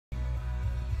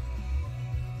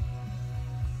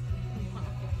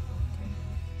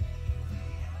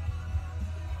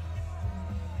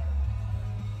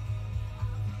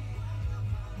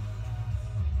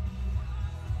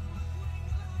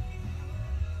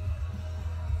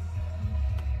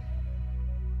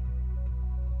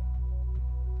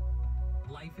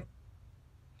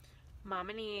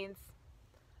Mama needs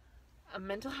a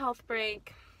mental health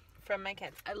break from my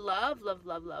kids. I love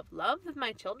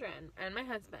my children and my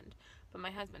husband. But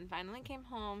my husband finally came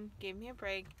home, gave me a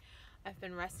break. I've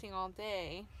been resting all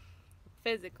day,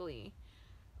 physically.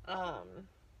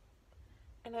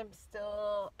 And I'm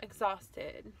still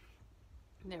exhausted.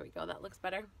 There we go, that looks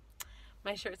better.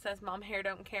 My shirt says Mom Hair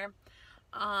Don't Care.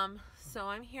 So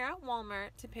I'm here at Walmart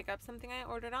to pick up something I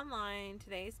ordered online.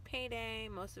 Today's payday.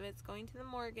 Most of it's going to the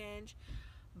mortgage.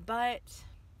 But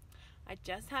I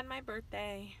just had my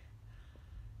birthday.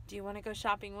 Do you want to go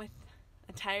shopping with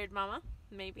a tired mama?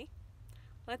 Maybe.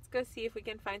 Let's go see if we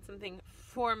can find something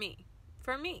for me.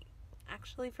 For me.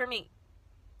 Actually, for me.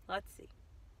 Let's see.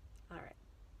 Alright.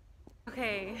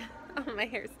 Okay. Oh, my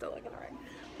hair's still looking alright.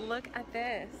 Look at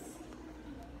this.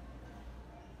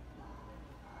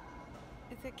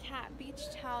 It's a cat beach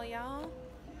towel, y'all.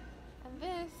 And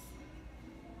this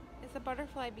is a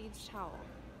butterfly beach towel.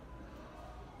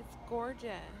 It's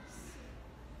gorgeous.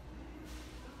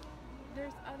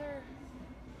 There's other...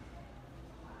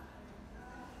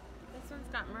 This one's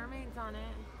got mermaids on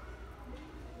it.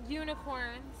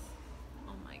 Unicorns.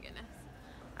 Oh my goodness.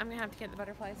 I'm gonna have to get the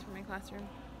butterflies for my classroom.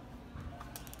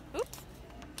 Oops.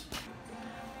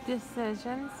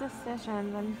 Decisions.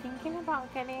 I'm thinking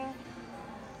about getting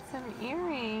some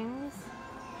earrings,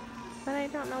 but I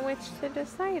don't know which to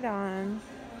decide on.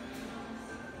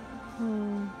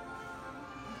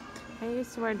 I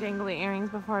used to wear dangly earrings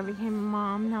before I became a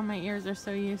mom. Now my ears are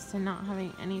so used to not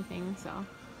having anything, so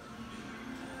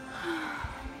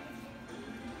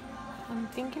I'm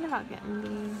thinking about getting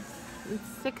these. It's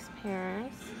 6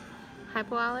 pairs.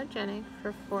 Hypoallergenic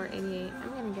for $4.88. I'm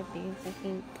gonna get these, I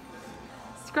think.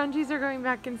 Scrunchies are going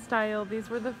back in style. These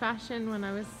were the fashion when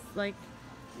I was like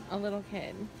a little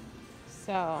kid.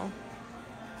 So,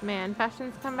 man,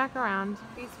 fashions come back around.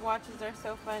 These watches are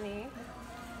so funny.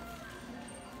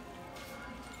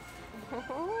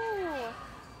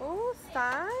 Oh,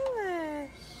 stylish.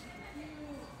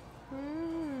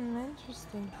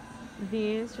 Interesting.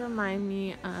 These remind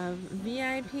me of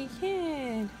VIP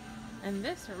Kid. And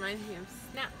this reminds me of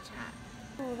Snapchat.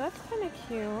 Oh, that's kind of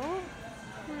cute.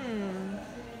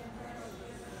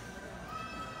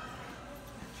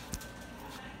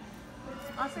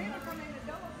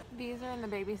 These are in the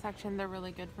baby section. They're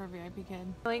really good for VIP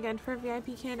Kid. Really good for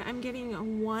VIP Kid. I'm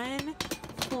getting one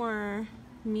for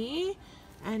me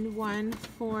and one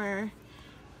for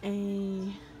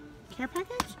a care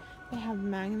package. They have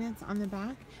magnets on the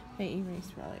back. They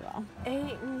erase really well.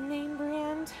 8 name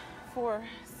brand for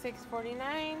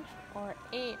 $6.49 or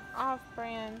 8 off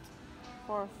brand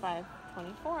for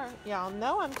 $5.24. Y'all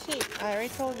know I'm cheap. I already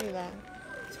told you that.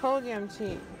 Told you I'm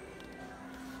cheap.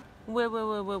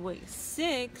 Wait.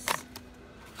 6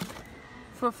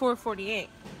 for $4.48.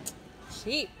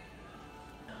 Cheap.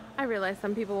 I realize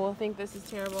some people will think this is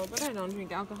terrible, but I don't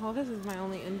drink alcohol. This is my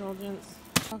only indulgence.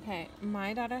 Okay,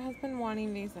 my daughter has been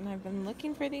wanting these, and I've been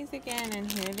looking for these again, and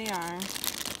here they are.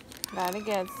 Gotta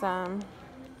get some.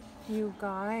 You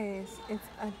guys, it's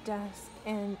a desk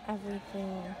and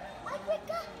everything.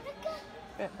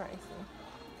 Bit pricey.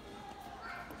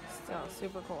 Still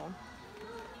super cool.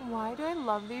 Why do I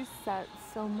love these sets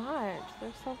so much?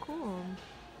 They're so cool.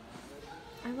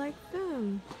 I like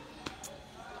them.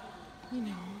 You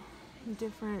know,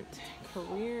 different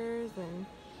careers and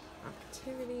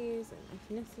activities and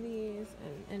ethnicities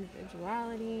and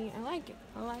individuality. I like it.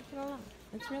 I like it a lot.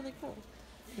 It's really cool.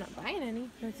 I'm not buying any,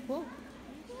 but it's cool.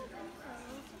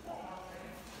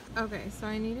 Okay, so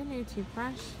I need a new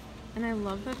toothbrush, and I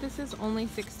love that this is only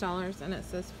 $6 and it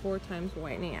says 4 times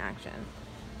whitening action.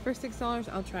 For $6,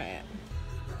 I'll try it.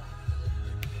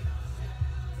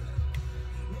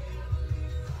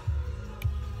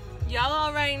 Y'all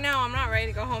already know I'm not ready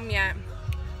to go home yet.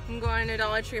 I'm going to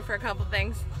Dollar Tree for a couple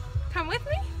things. Come with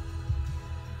me?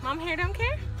 Mom Hair Don't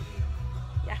Care?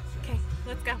 Yeah, okay,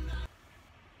 let's go.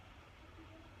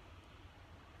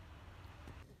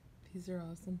 These are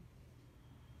awesome.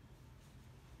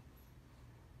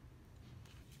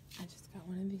 I just got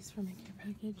one of these for my care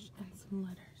package and some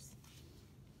letters.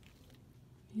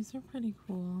 These are pretty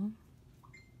cool.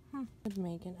 Would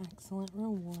make an excellent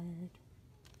reward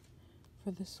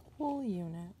for the school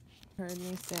unit. Heard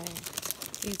me say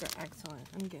these are excellent.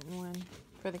 I'm getting one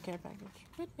for the care package.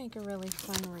 Would make a really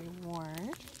fun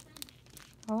reward.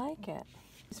 I like it.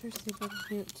 These are super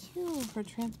cute too for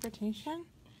transportation.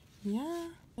 Yeah,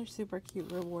 they're super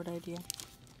cute reward idea.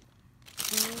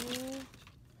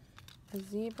 A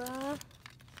zebra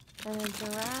and a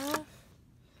giraffe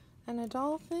and a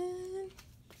dolphin.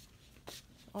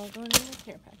 All going in the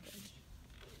care package.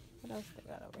 What else they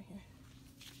got over here?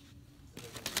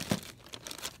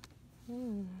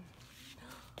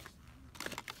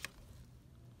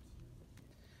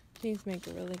 These make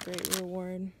a really great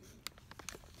reward.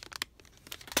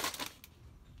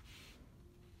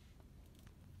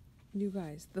 You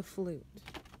guys, the flute.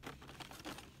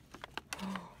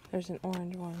 There's an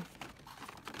orange one.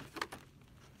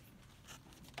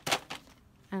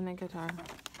 And a guitar.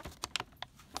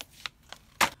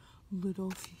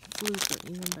 Little flutes are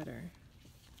even better.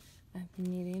 I've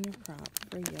been needing a prop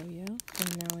for Yo-Yo,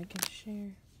 and now I can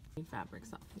share. Fabric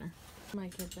softener. My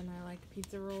kids and I like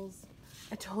pizza rolls.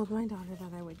 I told my daughter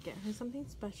that I would get her something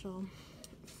special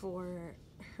for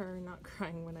her not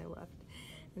crying when I left.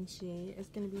 And she is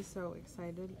going to be so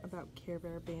excited about Care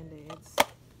Bear Band-Aids.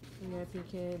 Nephew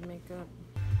kid makeup.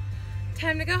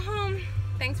 Time to go home.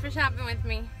 Thanks for shopping with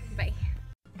me. Bye.